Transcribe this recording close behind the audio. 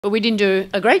But we didn't do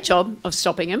a great job of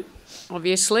stopping them,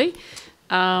 obviously.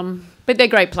 But they're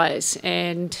great players,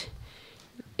 and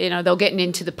they're getting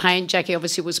into the paint. Jackie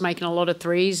obviously was making a lot of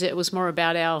threes. It was more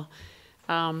about our,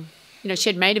 she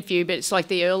had made a few, but it's like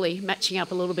the early, matching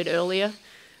up a little bit earlier.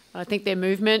 I think their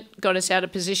movement got us out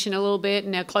of position a little bit,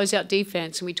 and our closeout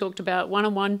defense. And we talked about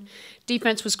one-on-one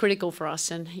defense was critical for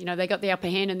us, and they got the upper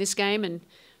hand in this game. And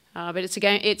but it's a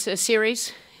game, it's a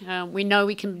series. We know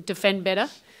we can defend better,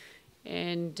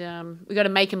 and we got to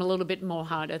make them a little bit more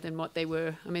harder than what they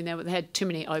were. I mean, they had too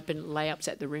many open layups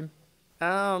at the rim.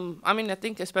 I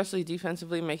think especially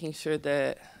defensively, making sure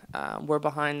that we're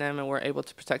behind them and we're able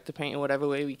to protect the paint in whatever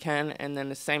way we can. And then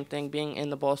the same thing, being in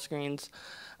the ball screens,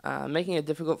 making it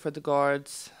difficult for the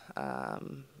guards,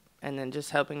 and then just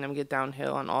helping them get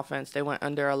downhill on offense. They went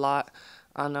under a lot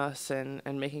on us, and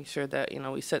making sure that,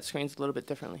 we set screens a little bit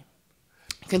differently.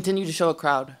 Continue to show a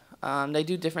crowd. They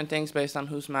do different things based on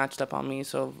who's matched up on me,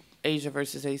 so Asia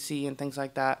versus AC and things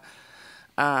like that.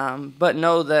 But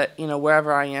know that,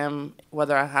 wherever I am,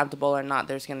 whether I have the ball or not,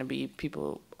 there's going to be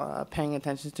people paying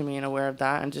attention to me and aware of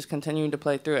that, and just continuing to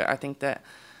play through it. I think that,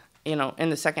 in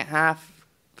the second half,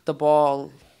 the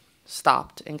ball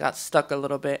stopped and got stuck a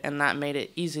little bit, and that made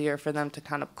it easier for them to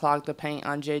kind of clog the paint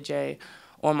on JJ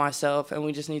or myself, and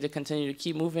we just need to continue to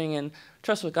keep moving and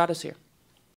trust what got us here.